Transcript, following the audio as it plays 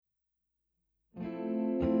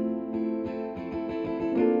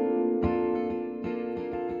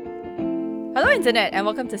Hello Internet and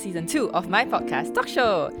welcome to Season 2 of my podcast, Talk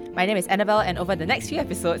Show. My name is Annabelle and over the next few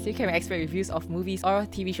episodes, you can expect reviews of movies or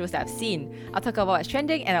TV shows that I've seen. I'll talk about what's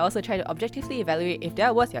trending and I also try to objectively evaluate if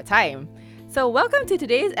they're worth your time. So welcome to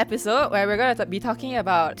today's episode where we're going to be talking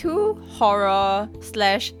about two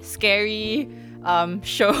horror/scary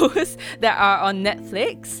shows that are on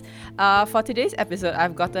Netflix. For today's episode,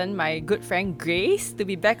 I've gotten my good friend Grace to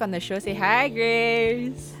be back on the show. Say hi,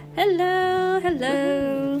 Grace. Hello.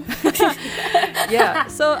 Yeah,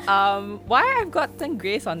 so why I've gotten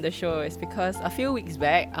Grace on the show is because a few weeks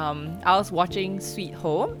back, I was watching Sweet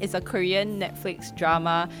Home. It's a Korean Netflix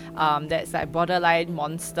drama that's like borderline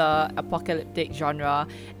monster apocalyptic genre,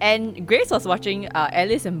 and Grace was watching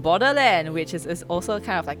Alice in Borderland, which is also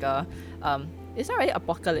kind of like a it's not really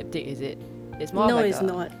apocalyptic, is it? It's more No, like it's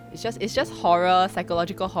not. It's just horror,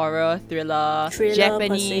 psychological horror, thriller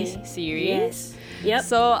Japanese series. Yes. Yep.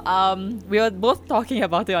 So we were both talking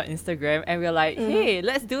about it on Instagram and we were like, hey,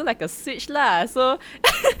 let's do like a switch lah. So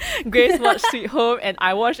Grace watched Sweet Home and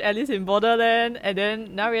I watched Alice in Borderland, and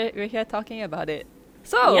then now we're here talking about it.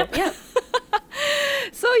 So Yep.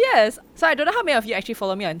 So yes, so I don't know how many of you actually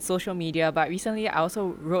follow me on social media, but recently I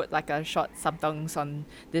also wrote like a short subtongs on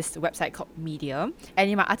this website called Medium, and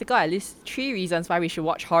in my article I list 3 reasons why we should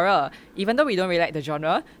watch horror, even though we don't really like the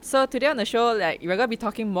genre. So today on the show, like, we're gonna be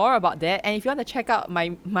talking more about that, and if you want to check out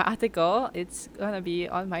my article, it's gonna be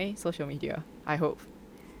on my social media. I hope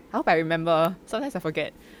I remember. Sometimes I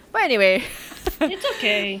forget. But anyway, It's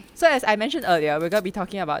okay. so as I mentioned earlier, we're going to be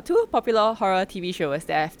talking about 2 popular horror TV shows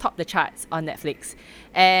that have topped the charts on Netflix.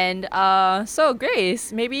 And so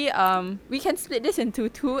Grace, maybe we can split this into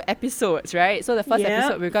 2 episodes, right? So the first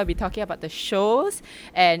episode, we're going to be talking about the shows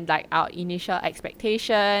and like our initial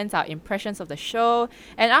expectations, our impressions of the show.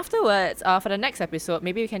 And afterwards, for the next episode,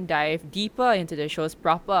 maybe we can dive deeper into the shows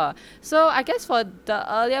proper. So I guess for the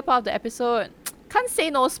earlier part of the episode, can't say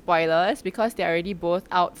no spoilers because they're already both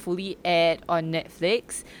out fully aired on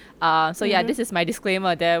Netflix. So yeah, this is my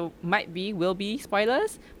disclaimer. There will be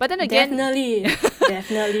spoilers. But then again...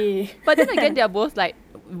 Definitely. But then again, they're both like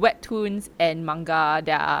webtoons and manga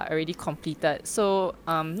that are already completed. So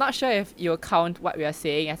not sure if you'll count what we are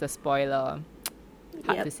saying as a spoiler.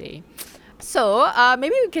 Hard to say. So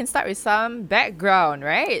maybe we can start with some background,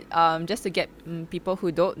 right? Just to get people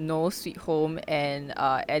who don't know Sweet Home and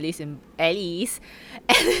Alice in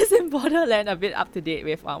Borderland a bit up to date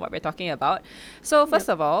with what we're talking about. So first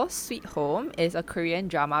of all, Sweet Home is a Korean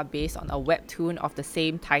drama based on a webtoon of the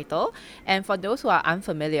same title. And for those who are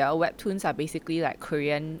unfamiliar, webtoons are basically like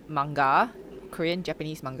Korean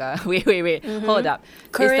Japanese manga. Wait. Hold up.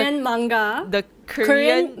 Korean manga. The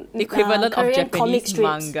Korean equivalent of Korean comic Japanese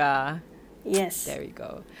strips. manga. Yes. There we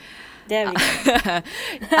go. But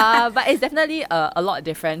But it's definitely a lot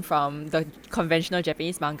different from the conventional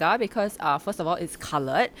Japanese manga because first of all, it's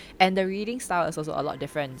coloured and the reading style is also a lot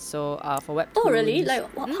different. So for webtoons... Oh, really? Like,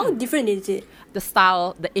 how different is it? The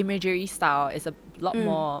style, the imagery style is a lot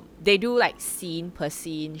more... They do like scene per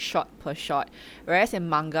scene, shot per shot. Whereas in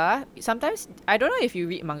manga, sometimes... I don't know if you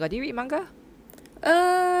read manga. Do you read manga?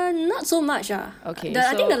 Not so much. Okay,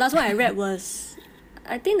 I think the last one I read was...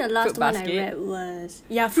 Fruit Basket.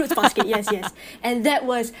 Yes. And that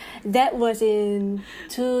was in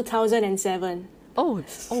 2007. Oh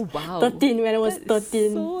wow. 13, when I was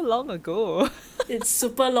 13. So long ago. It's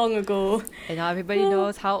super long ago. And now everybody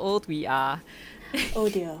knows how old we are. Oh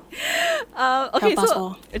dear. Okay, Help us so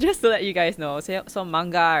all. just to let you guys know, so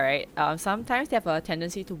manga, right? Sometimes they have a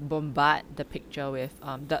tendency to bombard the picture with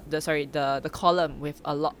the column with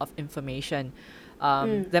a lot of information.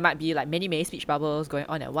 There might be like many speech bubbles going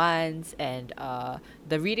on at once, and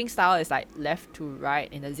the reading style is like left to right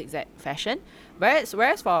in a zigzag fashion.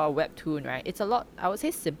 Whereas for a webtoon, right, it's a lot, I would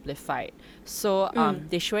say, simplified. So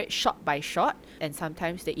they show it shot by shot, and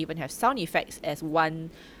sometimes they even have sound effects as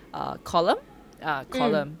one column.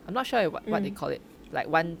 I'm not sure what they call it. Like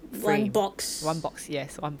one frame. One box.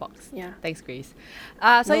 Yes, one box. Yeah. Thanks, Grace.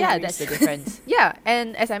 No That's worries. the difference. Yeah,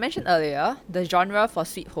 and as I mentioned earlier, the genre for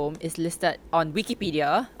Sweet Home is listed on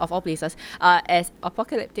Wikipedia, of all places, as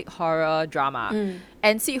apocalyptic horror drama.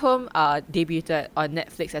 And Sweet Home debuted on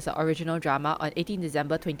Netflix as an original drama on 18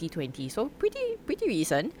 December 2020, so pretty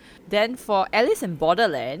recent. Then for Alice in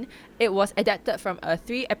Borderland, it was adapted from a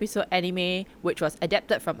 3-episode anime, which was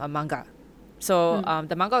adapted from a manga. So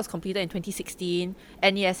the manga was completed in 2016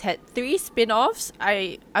 and it has had 3 spin-offs.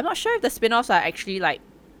 I'm not sure if the spin-offs are actually like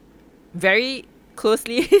very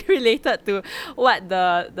closely related to what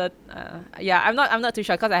I'm not too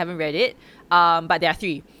sure because I haven't read it. But there are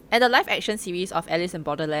 3. And the live action series of Alice in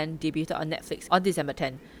Borderland debuted on Netflix on December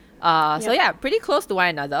 10. So yeah, pretty close to one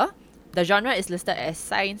another. The genre is listed as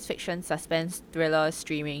science fiction, suspense, thriller,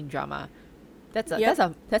 streaming drama. That's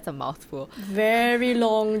Yep. that's a mouthful. Very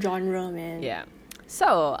long genre, man. Yeah.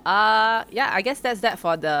 So, I guess that's that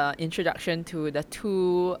for the introduction to the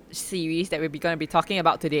two series that we're going to be talking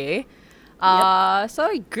about today. So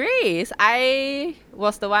Grace, I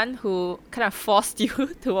was the one who kind of forced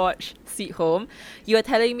you to watch Sweet Home. You were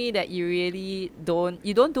telling me that you don't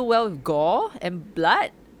do well with gore and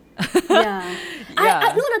blood. Yeah.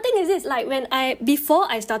 Yeah. No, the thing is this, like before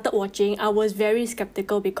I started watching, I was very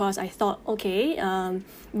skeptical because I thought, okay,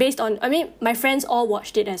 based on, my friends all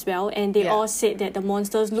watched it as well, and they Yeah. all said that the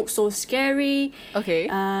monsters look so scary. Okay.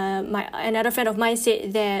 Another friend of mine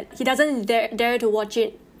said that he doesn't dare to watch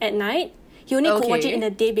it at night. He only could watch it Okay. in the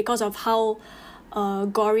day because of how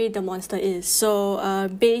gory the monster is. So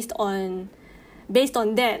based on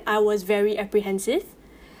that, I was very apprehensive.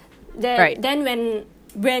 Right. Then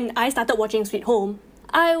when I started watching Sweet Home,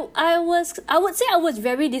 I would say I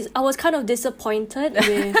was kind of disappointed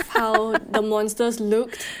with how the monsters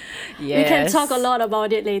looked. Yes. We can talk a lot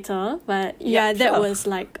about it later, but Yeah, that sure. was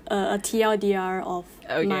like a TLDR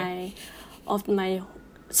Okay. of my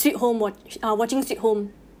Sweet Home watching Sweet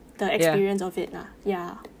Home, the experience of it.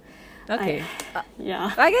 Yeah. Okay.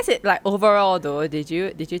 Yeah. I guess it, like, overall though, did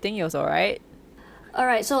you think it was alright?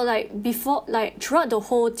 Alright, so throughout the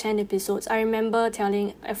whole 10 episodes, I remember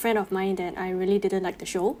telling a friend of mine that I really didn't like the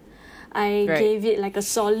show. I Right. gave it like a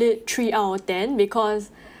solid 3 out of 10 because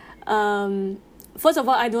first of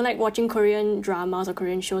all, I don't like watching Korean dramas or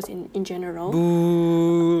Korean shows in general.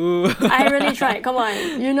 Boo. I really tried. Come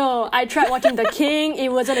on. I tried watching The King.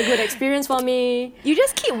 It wasn't a good experience for me. You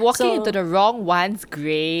just keep walking So- into the wrong ones,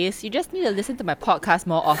 Grace. You just need to listen to my podcast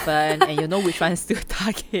more often and you'll know which ones to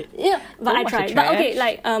target. Yeah, but Don't I watch the tried. But okay,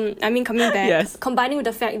 trash. coming back, Yes. combining with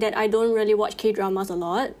the fact that I don't really watch K-dramas a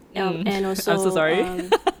lot, and also I'm so sorry.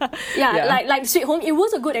 yeah, Yeah. like Sweet Home, it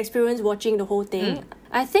was a good experience watching the whole thing.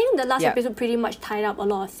 I think the last Yeah. episode pretty much tied up a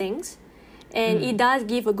lot of things, and it does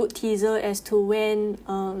give a good teaser as to when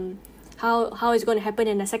how it's going to happen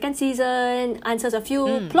in the second season. Answers a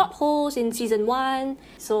few plot holes in season 1.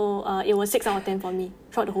 So it was 6 out of 10 for me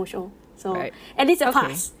throughout the whole show. So Right. at least a Okay.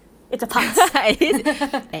 pass. It's a pass.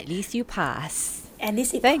 At least you pass. At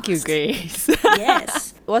least it Thank you, passed. Grace.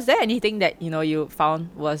 Yes. Was there anything that you found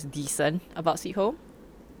was decent about Sweet Home?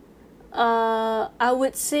 I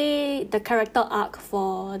would say the character arc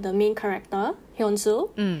for the main character,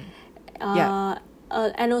 Hyun-soo. Yeah.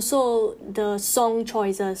 And also the song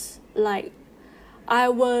choices. Like, I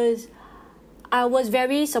was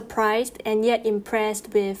very surprised and yet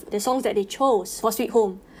impressed with the songs that they chose for Sweet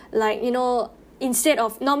Home. Like, instead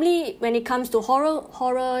of normally when it comes to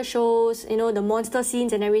horror shows, the monster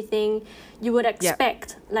scenes and everything, you would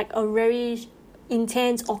expect like a very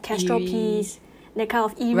intense orchestral Eerie. piece, that kind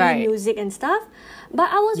of eerie Right. music and stuff. But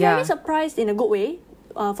I was Yeah. very surprised in a good way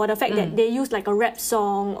for the fact that they used like a rap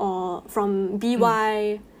song or from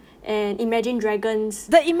BY and Imagine Dragons.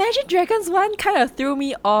 The Imagine Dragons one kind of threw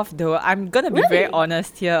me off though. I'm gonna be very Really?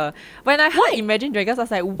 honest here. When I heard Imagine Dragons, I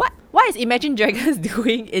was like, what? What is Imagine Dragons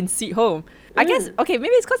doing in Sweet Home? I guess, okay,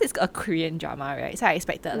 maybe it's because it's a Korean drama, right? So I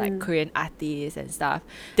expected like Korean artists and stuff.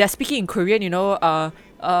 They're speaking in Korean,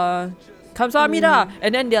 감사합니다.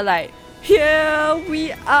 And then they're like, here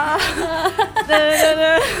we are.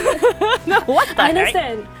 No, what the I heck?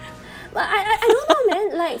 understand. But I don't know,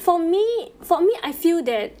 man. Like for me, I feel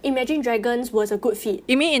that Imagine Dragons was a good fit.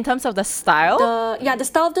 You mean in terms of the style? The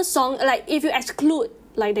style of the song, like if you exclude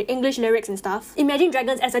like the English lyrics and stuff, Imagine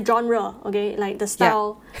Dragons as a genre, okay, like the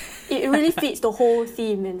style, it really fits the whole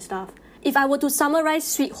theme and stuff. If I were to summarize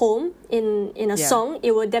Sweet Home in a song,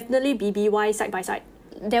 it would definitely be BY Side by Side.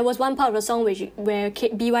 There was one part of the song where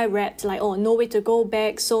BY raps like, oh, no way to go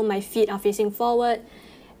back, so my feet are facing forward.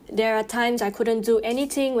 There are times I couldn't do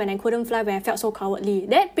anything when I couldn't fly, when I felt so cowardly.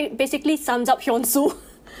 That basically sums up Hyun-soo.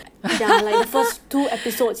 Yeah, like the first 2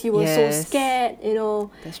 episodes, he was so Yes. scared,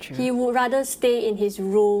 That's true. He would rather stay in his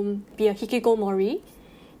room, be a hikikomori.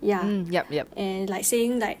 Yeah. Yep. And like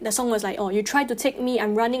saying like, the song was like, oh, you tried to take me,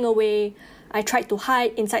 I'm running away. I tried to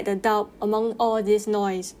hide inside the doubt among all this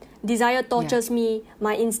noise. Desire tortures me.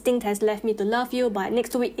 My instinct has left me to love you, but next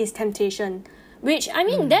to it is temptation. Which, I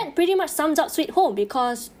mean, that pretty much sums up Sweet Home,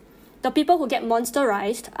 because the people who get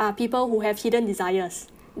monsterized are people who have hidden desires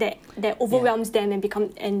that overwhelms them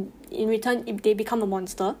and in return they become a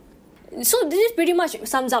monster. So this pretty much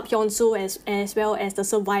sums up Hyun-soo as well as the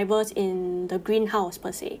survivors in the greenhouse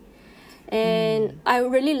per se. And I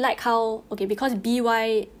really like how, okay, because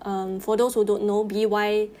BY, for those who don't know,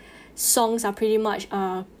 BY songs are pretty much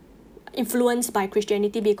influenced by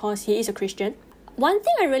Christianity because he is a Christian. One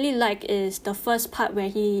thing I really like is the first part where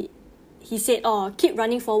he he said, "Oh, keep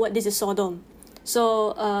running forward. This is Sodom."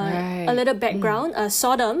 So a little background.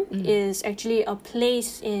 Sodom is actually a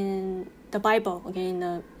place in the Bible, okay,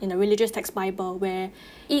 in a religious text Bible, where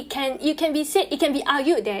it can be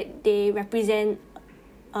argued that they represent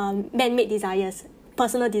man-made desires,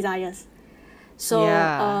 personal desires. So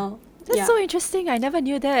that's so interesting. I never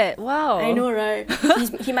knew that. Wow. I know, right?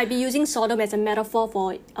 He might be using Sodom as a metaphor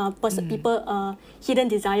for people, hidden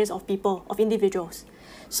desires of people, of individuals.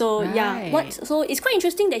 So so it's quite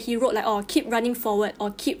interesting that he wrote like, "Oh, keep running forward,"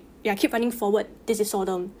 or keep running forward. This is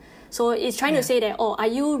Sodom. So it's trying to say that, oh, are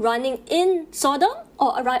you running in Sodom,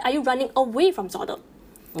 or are you running away from Sodom?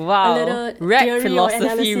 Wow. A little rap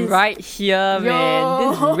philosophy right here, man.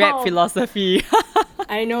 This is rap philosophy.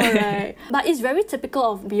 I know, right? But it's very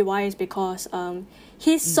typical of BYs because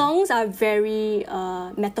his songs are very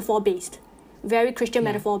metaphor based, very Christian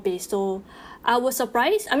metaphor based. So I was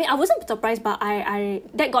surprised. I mean, I wasn't surprised, but I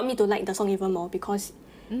that got me to like the song even more because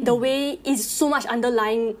the way is so much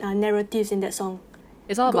underlying narratives in that song.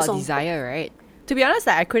 It's all about desire, right? To be honest,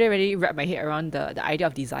 like, I couldn't really wrap my head around the idea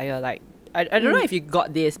of desire. Like, I don't know if you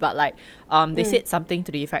got this, but like they said something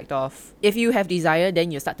to the effect of, if you have desire,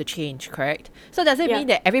 then you start to change, correct? So does it mean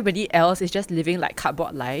that everybody else is just living like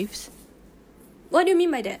cardboard lives? What do you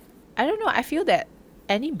mean by that? I don't know. I feel that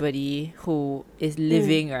anybody who is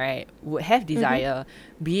living, right, would have desire,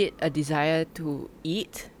 be it a desire to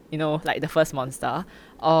eat, you know, like the first monster,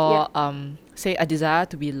 or say a desire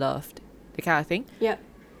to be loved, the kind of thing.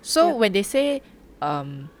 So when they say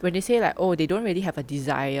like, oh, they don't really have a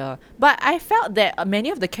desire, but I felt that many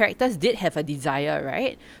of the characters did have a desire,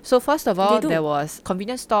 right? So first of all, there was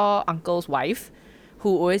convenience store uncle's wife,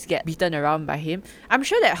 who always get beaten around by him. I'm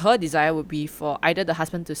sure that her desire would be for either the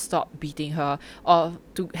husband to stop beating her, or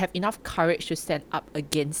to have enough courage to stand up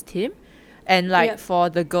against him. And like for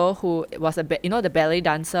the girl who was the ballet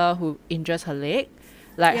dancer who injures her leg,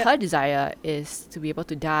 like her desire is to be able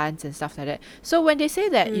to dance and stuff like that. So when they say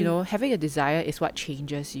that, you know, having a desire is what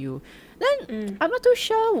changes you, then I'm not too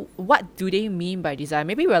sure what do they mean by desire.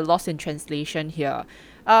 Maybe we're lost in translation here.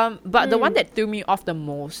 But the one that threw me off the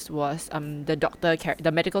most was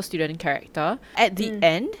the medical student character. At the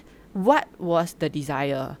end, what was the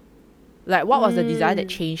desire? Like, what was the desire that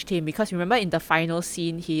changed him? Because remember, in the final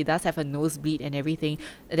scene, he does have a nosebleed and everything,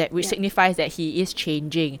 which signifies that he is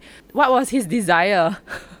changing. What was his desire?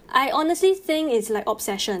 I honestly think it's like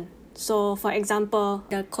obsession. So, for example,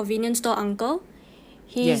 the convenience store uncle,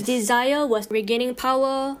 his desire was regaining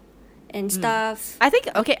power and stuff. I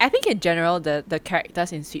think in general, the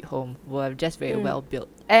characters in Sweet Home were just very well built.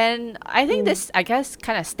 And I think this, I guess,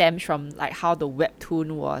 kind of stems from like how the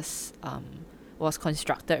webtoon was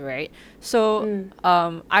constructed, right? So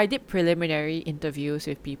I did preliminary interviews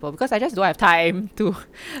with people because I just don't have time to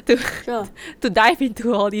dive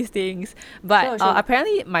into all these things. But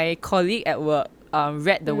apparently my colleague at work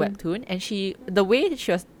read the webtoon, and the way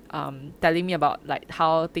she was telling me about like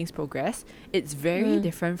how things progress, it's very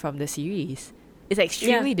different from the series. It's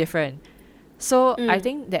extremely different. So I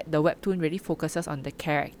think that the webtoon really focuses on the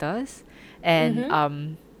characters,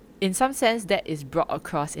 and in some sense that is brought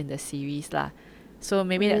across in the series lah. So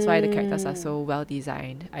maybe that's why the characters are so well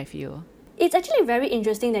designed, I feel. It's actually very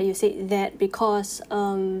interesting that you said that because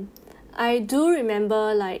I do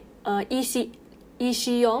remember like Lee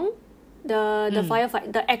Shi-yong,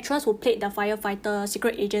 the actress who played the firefighter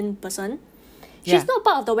secret agent person. She's not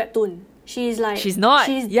part of the webtoon. She's like... She's not.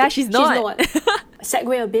 She's not. She's not.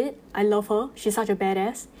 Segue a bit. I love her. She's such a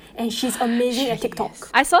badass. And she's amazing at TikTok.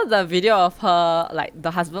 I saw the video of her, like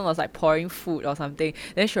the husband was like pouring food or something.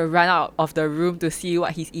 Then she'll run out of the room to see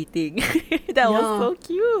what he's eating. That was so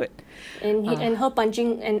cute. And her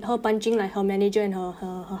punching like her manager and her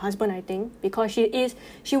husband, I think, because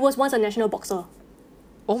she was once a national boxer.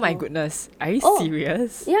 Oh my goodness. Are you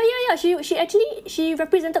serious? Yeah. She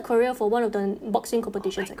represented Korea for one of the boxing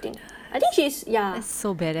competitions, I think. I think she's That's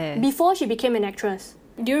so badass. Before she became an actress.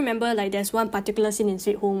 Do you remember like there's one particular scene in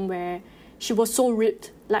Sweet Home where she was so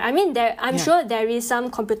ripped? Like, I mean, I'm sure there is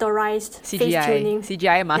some computerized face tuning.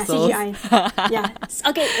 CGI muscles. Yeah, CGI.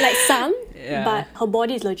 Okay, like some, but her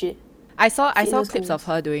body is legit. I saw clips of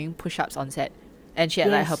her doing push-ups on set. And she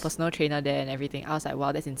had like her personal trainer there and everything. I was like,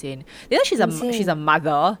 wow, that's insane. You know, she's a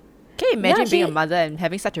mother. Can you imagine being a mother and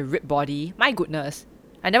having such a ripped body? My goodness.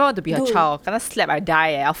 I never want to be her child. Gonna slap, I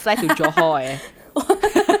die. I'll fly to Johor.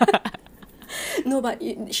 No, but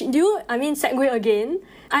segue again.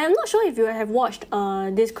 I am not sure if you have watched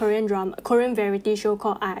this Korean variety show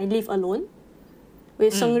called I Live Alone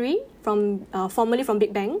with Seungri from formerly from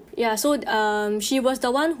Big Bang. Yeah, so she was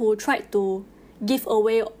the one who tried to give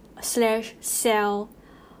away / sell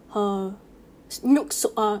her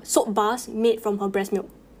soap bars made from her breast milk.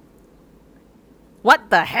 What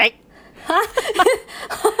the heck?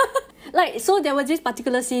 Like, so there was this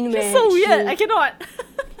particular scene where So weird. I cannot.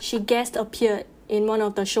 she guest appeared in one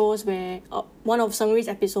of the shows where one of Seungri's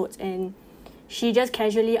episodes, and she just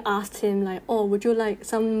casually asked him like, oh, would you like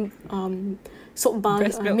some soap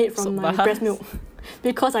bars made from my breast milk?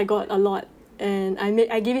 Because I got a lot and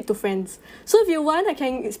I gave it to friends. So if you want, I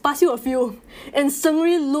can pass you a few. And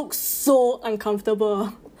Seungri looks so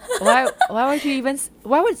uncomfortable. Why would you even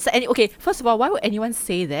okay, first of all, why would anyone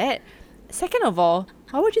say that? Second of all,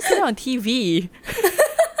 why would you say that on TV?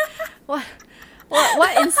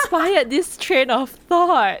 What inspired this train of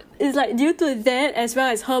thought? It's like due to that, as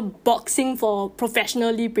well as her boxing for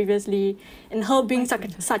professionally previously, and her being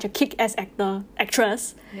such a kick-ass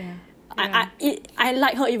actress. Yeah. I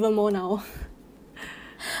like her even more now.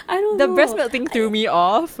 I don't The know. breast milk thing threw me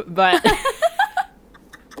off, but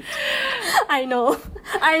I know.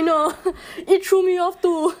 It threw me off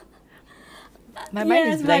too. my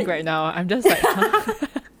mind is blank right now. I'm just like, huh?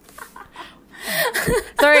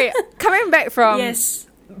 Sorry, coming back from Yes.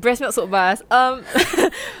 breast milk soap bars.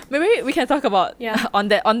 Maybe we can talk about on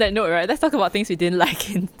that note, right? Let's talk about things we didn't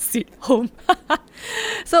like in Sweet Home.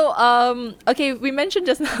 So, okay, we mentioned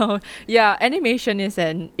just now, animation is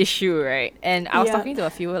an issue, right? And I was talking to a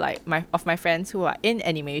few like my friends who are in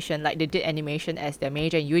animation, like they did animation as their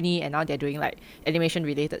major in uni, and now they're doing like animation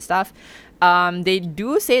related stuff. They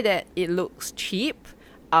do say that it looks cheap.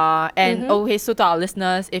 Okay, so to our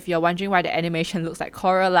listeners, if you're wondering why the animation looks like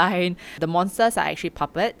Coraline, the monsters are actually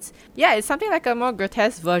puppets. Yeah, it's something like a more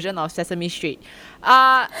grotesque version of Sesame Street.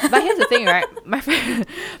 But here's the thing, right? My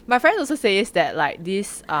friend also says that like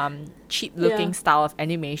this cheap looking style of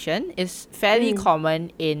animation is fairly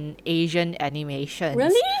common in Asian animations.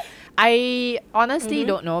 Really? I honestly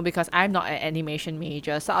don't know because I'm not an animation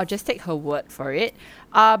major, so I'll just take her word for it.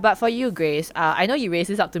 But for you, Grace, I know you raised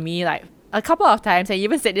this up to me like a couple of times, and you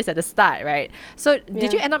even said this at the start, right? So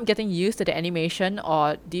did you end up getting used to the animation,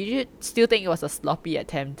 or did you still think it was a sloppy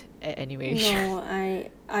attempt at animation? No,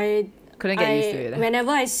 I couldn't get used to it.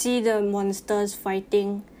 Whenever I see the monsters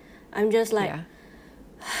fighting, I'm just like,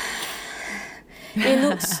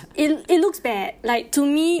 it looks bad. Like to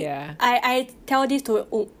me, I tell this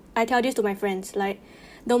to my friends. Like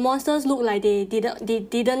the monsters look like they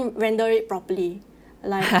didn't render it properly.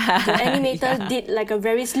 Like the animators did like a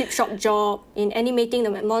very slipshod job in animating the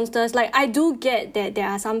monsters. Like I do get that there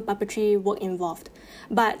are some puppetry work involved,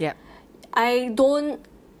 but I don't.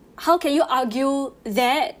 How can you argue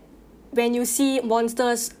that when you see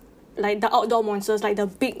monsters like the outdoor monsters, like the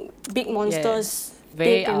big monsters,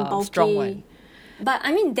 very big and bulky? Strong one. But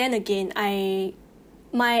I mean, then again,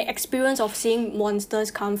 my experience of seeing monsters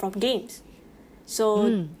come from games,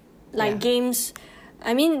 so games.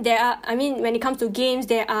 I mean, when it comes to games,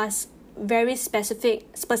 there are very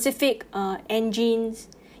specific game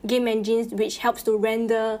engines, which helps to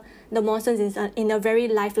render the monsters in a very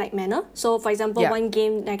lifelike manner. So, for example, one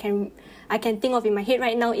game that I can think of in my head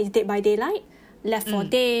right now is Dead by Daylight, Left 4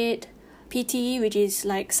 Dead, PT, which is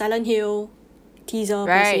like Silent Hill teaser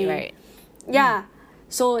per se. Right. Yeah.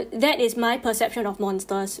 So that is my perception of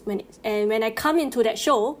monsters. When I come into that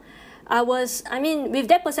show, with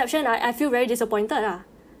that perception, I feel very disappointed.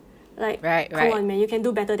 Like, come on, man, you can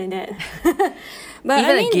do better than that. But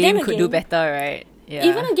even a game could do better, right? Yeah.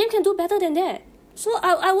 Even a game can do better than that. So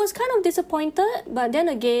I was kind of disappointed. But then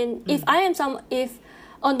again, if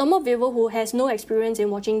a normal viewer who has no experience in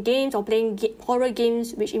watching games or playing horror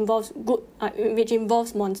games which involves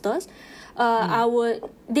monsters,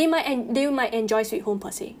 they might enjoy Sweet Home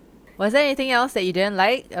per se. Was there anything else that you didn't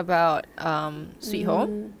like about Sweet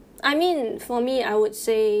Home? I mean, for me, I would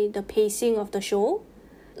say the pacing of the show.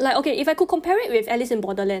 Like, okay, if I could compare it with Alice in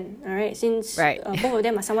Borderland, alright, since both of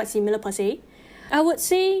them are somewhat similar per se, I would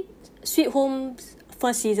say Sweet Home's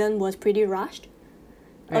first season was pretty rushed.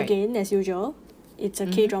 Again, as usual. It's a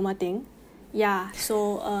K-drama thing. Yeah,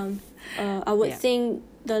 so I would think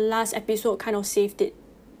the last episode kind of saved it,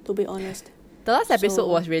 to be honest. The last episode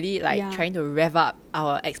was really like trying to rev up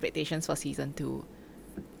our expectations for season 2.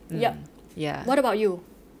 Yep. Yeah. What about you?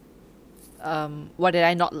 What did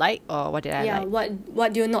I not like, or what did I like?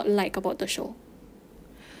 What do you not like about the show?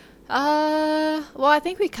 Well, I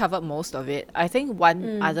think we covered most of it. I think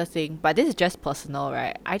one other thing, but this is just personal,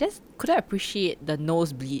 right? I just couldn't appreciate the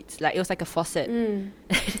nosebleeds. Like, it was like a faucet.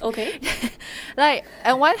 Okay. Like,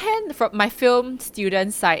 on one hand, from my film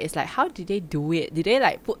student side, it's like, how did they do it? Did they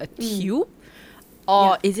like put a tube?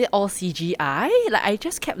 or is it all CGI? Like I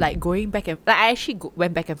just kept like going back and like I actually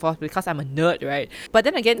went back and forth because I'm a nerd, right? But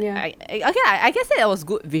then again, I guess that was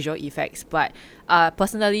good visual effects, but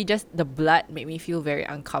personally, just the blood made me feel very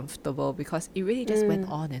uncomfortable because it really just went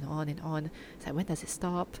on and on and on. It's like, when does it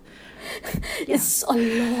stop? It's a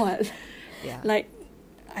lot. Yeah. Like,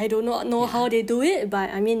 I do not know how they do it, but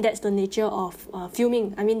I mean that's the nature of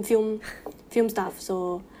filming. I mean film stuff.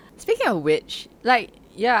 So Speaking of which, like,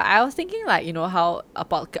 yeah, I was thinking like, you know, how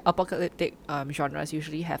apocalyptic genres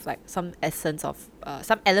usually have like some essence of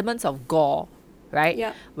some elements of gore, right?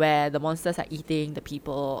 Yeah. Where the monsters are eating the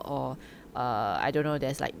people, or I don't know,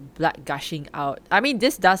 there's like blood gushing out. I mean,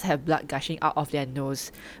 this does have blood gushing out of their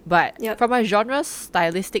nose, but from a genre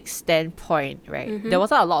stylistic standpoint, right, there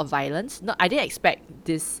wasn't a lot of violence. No, I didn't expect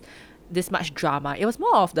this much drama. It was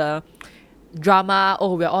more of the drama,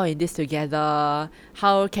 oh, we're all in this together,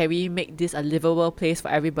 how can we make this a livable place for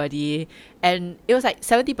everybody. And it was like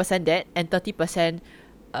 70% that and 30%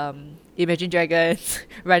 Imagine Dragons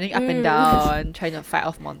running up and down trying to fight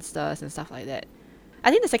off monsters and stuff like that.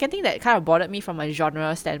 I think the second thing that kind of bothered me from a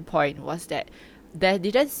genre standpoint was that there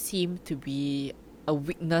didn't seem to be a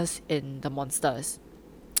weakness in the monsters.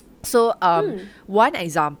 So one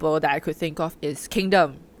example that I could think of is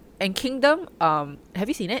Kingdom. And Kingdom, have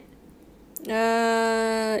you seen it?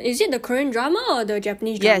 Is it the Korean drama or the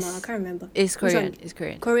Japanese drama? Yes. I can't remember. It's Korean. It's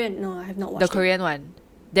Korean. Korean? No, I have not watched The Korean one.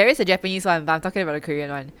 There is a Japanese one, but I'm talking about the Korean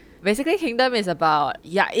one. Basically, Kingdom is about,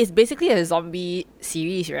 it's basically a zombie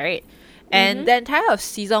series, right? And the entire of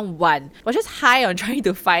season 1 was just high on trying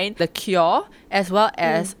to find the cure as well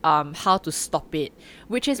as how to stop it,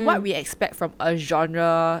 which is what we expect from a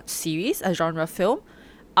genre series, a genre film.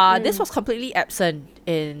 This was completely absent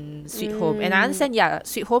in Sweet Home. And I understand,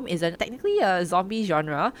 Sweet Home isn't technically a zombie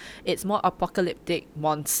genre. It's more apocalyptic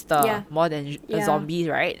monster more than zombies,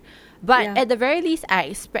 right? But at the very least, I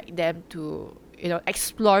expect them to, you know,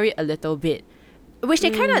 explore it a little bit. Which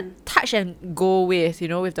they kind of touch and go with, you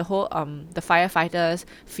know, with the whole, the firefighter's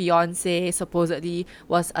fiance supposedly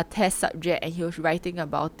was a test subject and he was writing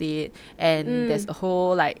about it. And there's a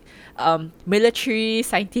whole, like, military,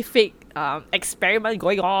 scientific experiment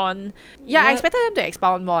going on. Yeah, I expected them to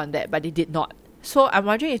expound more on that, but they did not. So I'm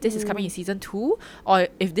wondering if this is coming in season 2 or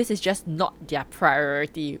if this is just not their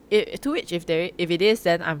priority. To which, if it is,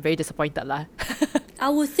 then I'm very disappointed lah. I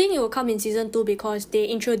would think it will come in season 2 because they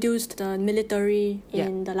introduced the military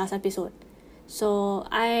in the last episode. So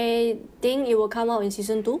I think it will come out in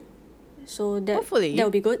season 2. So hopefully that will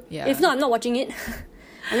be good. Yeah. If not, I'm not watching it.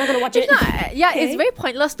 I'm not gonna watch it. It's very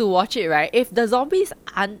pointless to watch it, right? If the zombies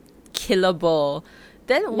aren't killable,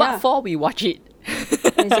 then what for we watch it?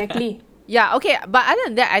 Exactly. Yeah, okay, but other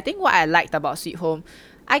than that, I think what I liked about Sweet Home,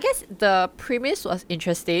 I guess the premise was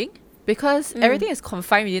interesting because everything is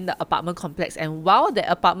confined within the apartment complex, and while the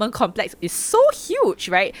apartment complex is so huge,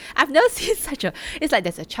 right? I've never seen it's like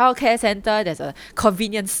there's a childcare center, there's a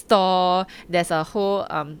convenience store, there's a whole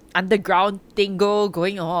underground thingo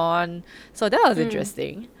going on. So that was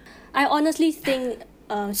interesting. I honestly think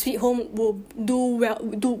Sweet Home would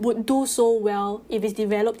do so well if it's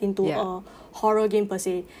developed into a horror game per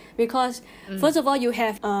se, because first of all you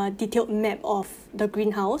have a detailed map of the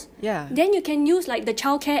greenhouse. Then you can use like the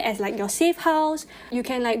childcare as like your safe house. You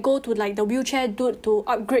can like go to like the wheelchair dude to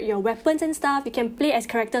upgrade your weapons and stuff. You can play as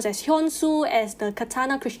characters as Hyun-soo, as the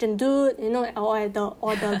katana Christian dude, you know, or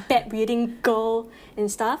the bat breathing girl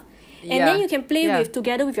and stuff. And then you can play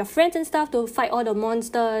together with your friends and stuff to fight all the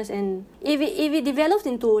monsters. And if it develops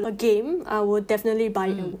into a game, I would definitely buy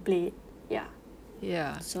it and play it.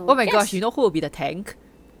 Yeah. So, oh my gosh, you know who will be the tank?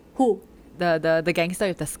 Who? The gangster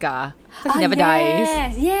with the scar. He never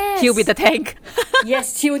dies. Yes. He'll be the tank.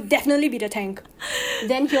 Yes, he would definitely be the tank.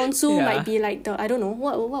 Then Hyun-soo might be like the, I don't know,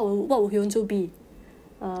 what will Hyun-soo be?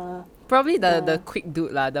 Probably the quick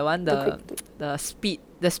dude lah, the speed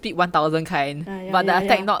 1000 kind, but the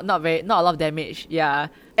attack not a lot of damage.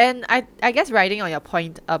 And I guess riding on your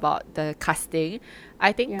point about the casting,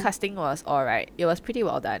 I think casting was alright. It was pretty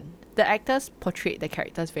well done. The actors portrayed the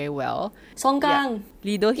characters very well. Song Kang,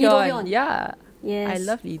 Lee Do Hyun, yes, I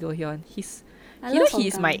love Lee Do Hyun.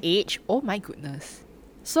 He's my age. Oh my goodness.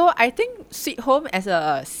 So I think Sweet Home as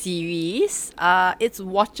a series, it's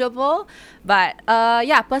watchable, but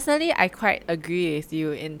personally I quite agree with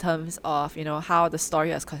you in terms of, you know, how the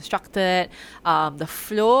story was constructed, the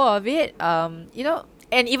flow of it, you know,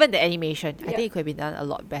 and even the animation. I think it could have been done a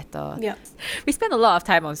lot better. We spent a lot of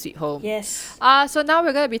time on Sweet Home. Yes. So now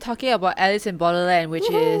we're going to be talking about Alice in Borderland, which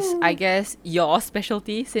is, I guess, your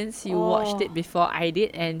specialty since you watched it before I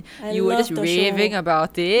did and you were just raving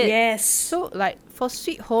about it. Yes. So, like, for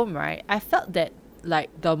Sweet Home, right, I felt that like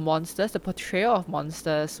the monsters, the portrayal of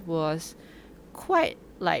monsters was quite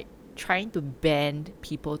like trying to band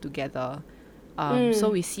people together. So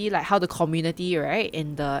we see like how the community, right,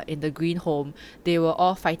 in the green home, they were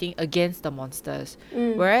all fighting against the monsters.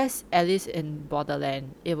 Whereas Alice in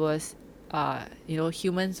Borderland, it was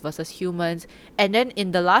humans versus humans. And then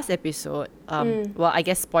in the last episode, well, I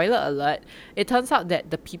guess spoiler alert, it turns out that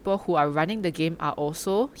the people who are running the game are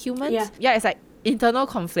also humans. Yeah, it's like internal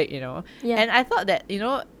conflict, and I thought that,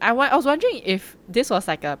 I was wondering if this was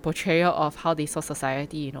like a portrayal of how they saw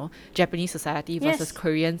society, Japanese society versus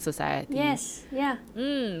Korean society. That's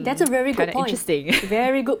a very good point. Interesting.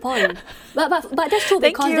 Very good point. But that's true,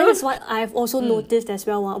 because that is what I've also noticed as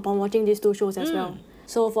well upon watching these two shows as well.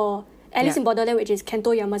 So for Alice in Borderland, which is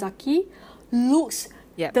Kento Yamazaki, looks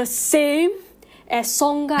the same as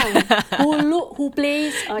Song Kang, who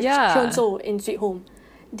plays Hyun-soo in Sweet Home.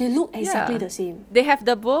 They look exactly the same. They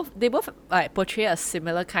both like portray a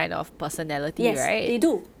similar kind of personality, right? Yes, they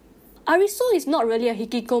do. Arisu is not really a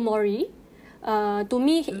hikikomori. To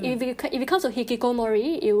me, if it comes to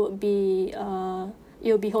hikikomori, it would be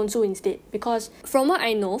Hyun-soo instead. Because from what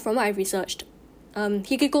I know, from what I've researched,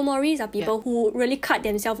 hikikomoris are people who really cut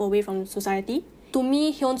themselves away from society. To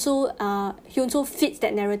me, Hyun-soo fits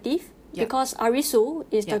that narrative because Arisu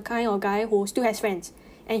is the kind of guy who still has friends,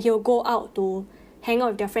 and he'll go out to hang out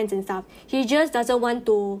with their friends and stuff. He just doesn't want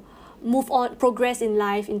to move on, progress in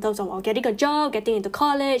life in terms of getting a job, getting into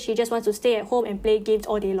college. He just wants to stay at home and play games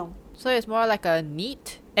all day long. So it's more like a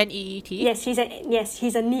NEET, N-E-E-T? Yes, he's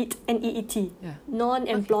a NEET, N-E-E-T. Yeah.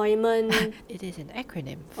 Non-employment. It is an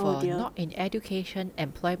acronym for not in education,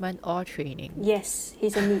 employment, or training. Yes,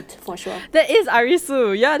 he's a NEET for sure. That is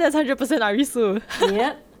Arisu. Yeah, that's 100% Arisu.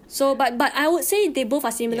 Yep. So, but I would say they both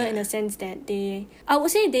are similar in the sense that they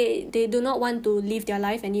do not want to live their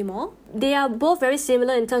life anymore. They are both very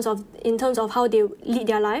similar in terms of how they lead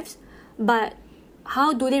their lives, but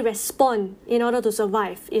how do they respond in order to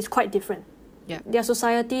survive is quite different. Yeah. Their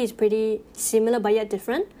society is pretty similar but yet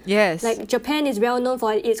different. Yes. Like Japan is well known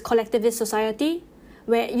for its collectivist society,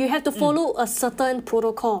 where you have to follow a certain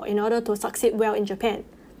protocol in order to succeed well in Japan.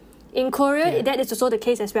 In Korea, that is also the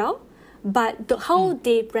case as well. But how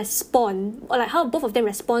they respond, or like how both of them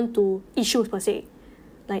respond to issues per se,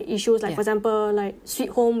 like issues like for example like Sweet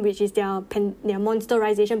Home, which is their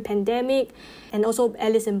monsterization pandemic, and also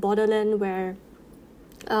Alice in Borderland, where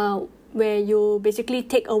you basically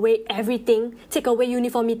take away everything, take away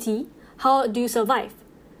uniformity. How do you survive?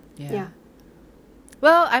 Yeah.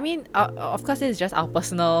 Well, I mean, of course, it's just our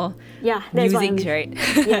personal musings, right?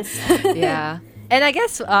 Yes. Yeah. And I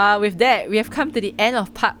guess with that, we have come to the end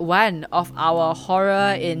of part 1 of our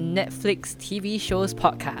Horror in Netflix TV Shows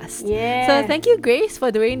podcast. Yeah. So thank you, Grace,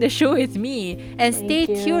 for doing the show with me. And stay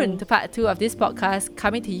tuned to part 2 of this podcast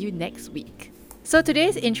coming to you next week. So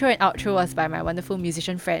today's intro and outro was by my wonderful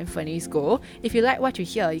musician friend Furnice Go. If you like what you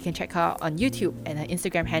hear, you can check her out on YouTube, and her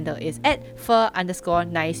Instagram handle is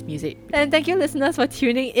 @fur_nice_music. And thank you listeners for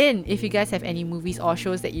tuning in. If you guys have any movies or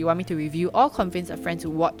shows that you want me to review or convince a friend to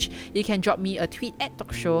watch, you can drop me a tweet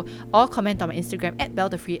 @talkshow or comment on my Instagram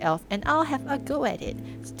 @bellthefreeelf, and I'll have a go at it.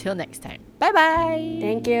 Till next time. Bye bye!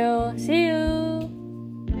 Thank you. See you!